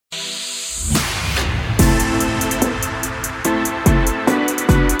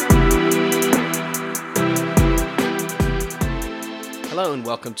Hello and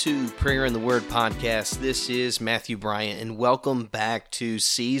welcome to Prayer in the Word podcast. This is Matthew Bryant and welcome back to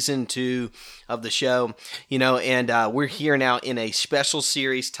season 2 of the show. We're here now in a special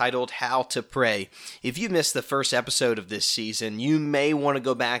series titled How to Pray. If you missed the first episode of this season, you may want to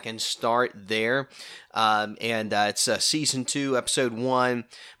go back and start there. It's season 2, episode 1.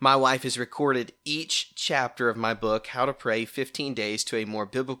 My wife has recorded each chapter of my book, How to Pray 15 Days to a More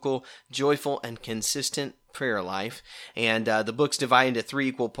Biblical, Joyful, and Consistent Prayer Life. And the book's divided into 3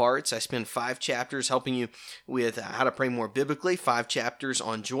 equal parts. I spend 5 chapters helping you with how to pray more biblically, 5 chapters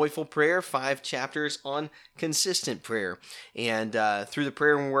on joyful prayer, 5 chapters on consistent prayer. And through the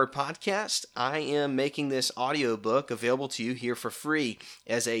Prayer and Word podcast, I am making this audiobook available to you here for free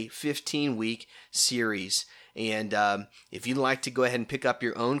as a 15-week series. And if you'd like to go ahead and pick up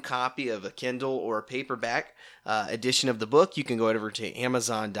your own copy of a Kindle or a paperback edition of the book, you can go over to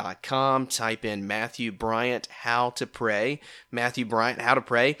Amazon.com, type in Matthew Bryant, How to Pray, Matthew Bryant, How to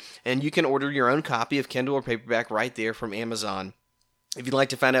Pray, and you can order your own copy of Kindle or paperback right there from Amazon. If you'd like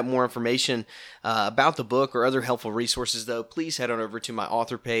to find out more information about the book or other helpful resources, though, please head on over to my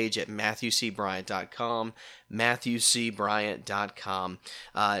author page at MatthewCBryant.com, MatthewCBryant.com.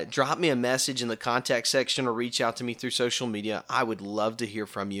 Drop me a message in the contact section or reach out to me through social media. I would love to hear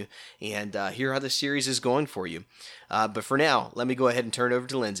from you and hear how the series is going for you. But for now, let me go ahead and turn it over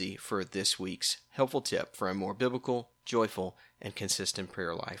to Lindsay for this week's helpful tip for a more biblical, joyful, and consistent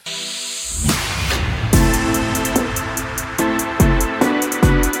prayer life.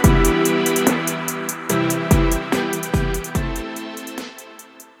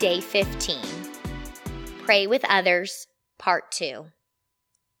 Day 15. Pray with Others, Part 2.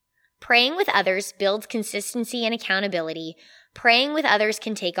 Praying with others builds consistency and accountability. Praying with others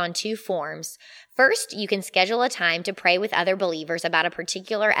can take on 2 forms. First, you can schedule a time to pray with other believers about a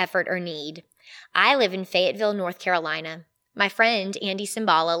particular effort or need. I live in Fayetteville, North Carolina. My friend, Andy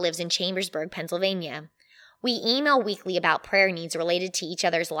Simbala, lives in Chambersburg, Pennsylvania. We email weekly about prayer needs related to each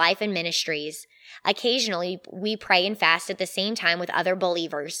other's life and ministries. Occasionally, we pray and fast at the same time with other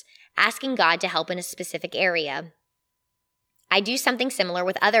believers, asking God to help in a specific area. I do something similar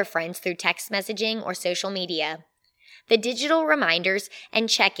with other friends through text messaging or social media. The digital reminders and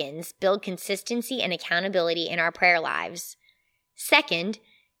check-ins build consistency and accountability in our prayer lives. Second,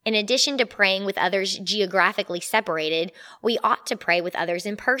 in addition to praying with others geographically separated, we ought to pray with others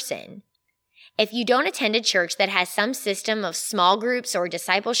in person. If you don't attend a church that has some system of small groups or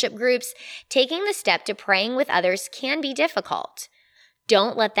discipleship groups, taking the step to praying with others can be difficult.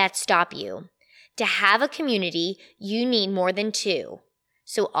 Don't let that stop you. To have a community, you need more than 2.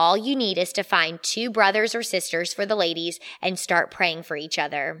 So all you need is to find 2 brothers or sisters for the ladies and start praying for each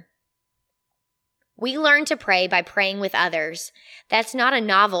other. We learn to pray by praying with others. That's not a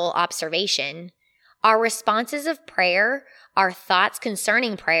novel observation. Our responses of prayer, our thoughts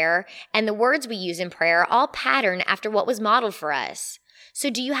concerning prayer, and the words we use in prayer all pattern after what was modeled for us. So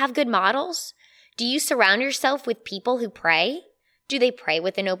do you have good models? Do you surround yourself with people who pray? Do they pray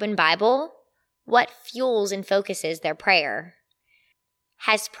with an open Bible? What fuels and focuses their prayer?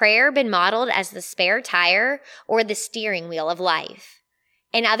 Has prayer been modeled as the spare tire or the steering wheel of life?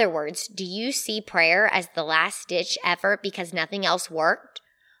 In other words, do you see prayer as the last-ditch effort because nothing else worked?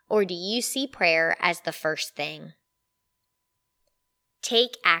 Or do you see prayer as the first thing?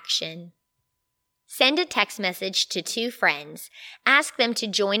 Take action. Send a text message to 2 friends. Ask them to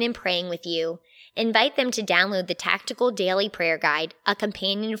join in praying with you. Invite them to download the Tactical Daily Prayer Guide, a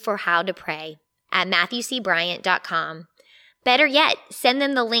companion for how to pray, at MatthewCBryant.com. Better yet, send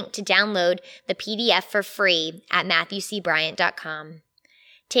them the link to download the PDF for free at MatthewCBryant.com.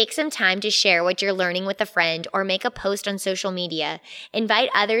 Take some time to share what you're learning with a friend or make a post on social media. Invite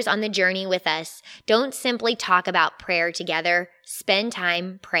others on the journey with us. Don't simply talk about prayer together. Spend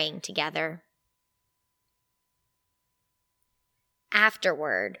time praying together.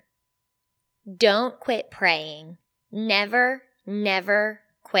 Afterward. Don't quit praying. Never, never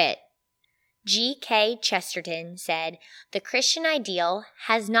quit. G.K. Chesterton said, "The Christian ideal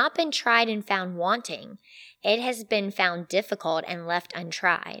has not been tried and found wanting. It has been found difficult and left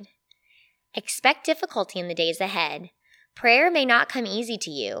untried." Expect difficulty in the days ahead. Prayer may not come easy to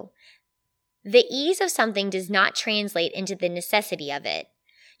you. The ease of something does not translate into the necessity of it.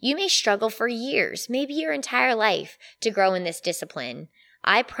 You may struggle for years, maybe your entire life, to grow in this discipline.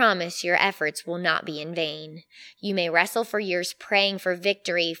 I promise your efforts will not be in vain. You may wrestle for years praying for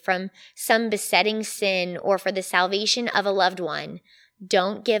victory from some besetting sin or for the salvation of a loved one.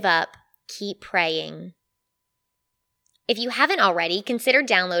 Don't give up. Keep praying. If you haven't already, consider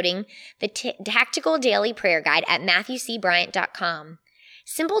downloading the Tactical Daily Prayer Guide at MatthewCBryant.com.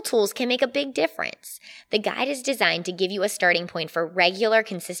 Simple tools can make a big difference. The guide is designed to give you a starting point for regular,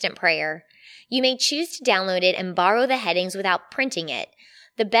 consistent prayer. You may choose to download it and borrow the headings without printing it.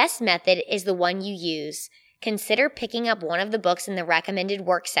 The best method is the one you use. Consider picking up one of the books in the recommended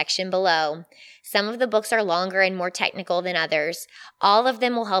work section below. Some of the books are longer and more technical than others. All of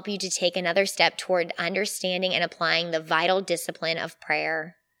them will help you to take another step toward understanding and applying the vital discipline of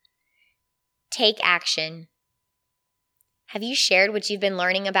prayer. Take action. Have you shared what you've been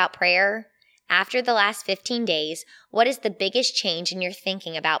learning about prayer? After the last 15 days, what is the biggest change in your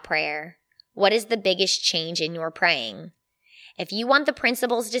thinking about prayer? What is the biggest change in your praying? If you want the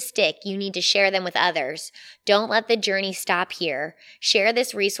principles to stick, you need to share them with others. Don't let the journey stop here. Share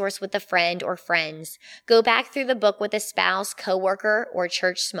this resource with a friend or friends. Go back through the book with a spouse, coworker, or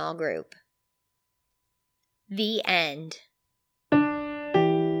church small group. The end.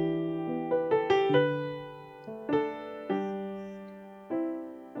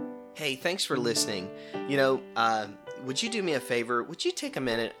 Hey, thanks for listening. Would you do me a favor? Would you take a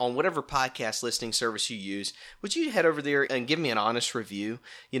minute on whatever podcast listening service you use? Would you head over there and give me an honest review?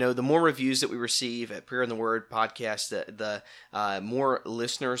 The more reviews that we receive at Prayer in the Word podcast, the more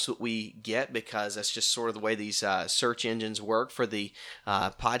listeners that we get, because that's just sort of the way these search engines work for the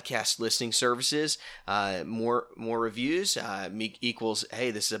podcast listening services. More reviews equals, hey,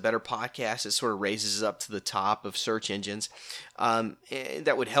 this is a better podcast. It sort of raises up to the top of search engines.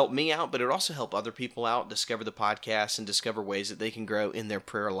 That would help me out, but it would also help other people out discover the podcast and discover ways that they can grow in their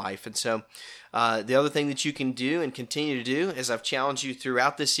prayer life. And so the other thing that you can do and continue to do, as I've challenged you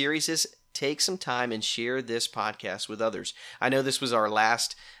throughout this series, is take some time and share this podcast with others. I know this was our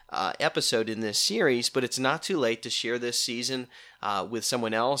last episode in this series, but it's not too late to share this season with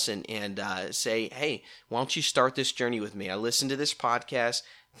someone else and say, hey, why don't you start this journey with me? I listened to this podcast.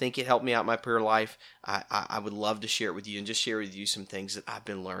 Think it helped me out in my prayer life. I would love to share it with you and just share with you some things that I've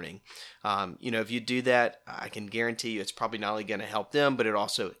been learning. If you do that, I can guarantee you it's probably not only going to help them, but it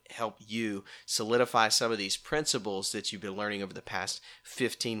also help you solidify some of these principles that you've been learning over the past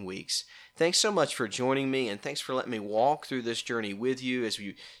 15 weeks. Thanks so much for joining me, and thanks for letting me walk through this journey with you as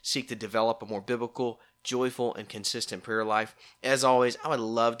we seek to develop a more biblical, joyful, and consistent prayer life. As always, I would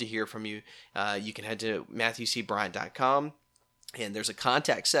love to hear from you. You can head to MatthewCBryant.com. And there's a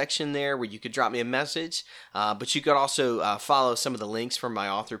contact section there where you could drop me a message, but you could also follow some of the links from my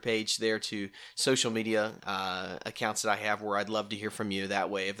author page there to social media accounts that I have, where I'd love to hear from you that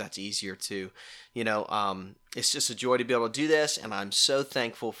way, if that's easier too. It's just a joy to be able to do this, and I'm so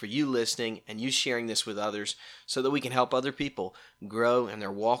thankful for you listening and you sharing this with others so that we can help other people grow in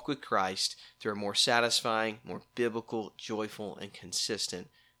their walk with Christ through a more satisfying, more biblical, joyful, and consistent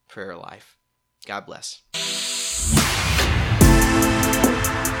prayer life. God bless.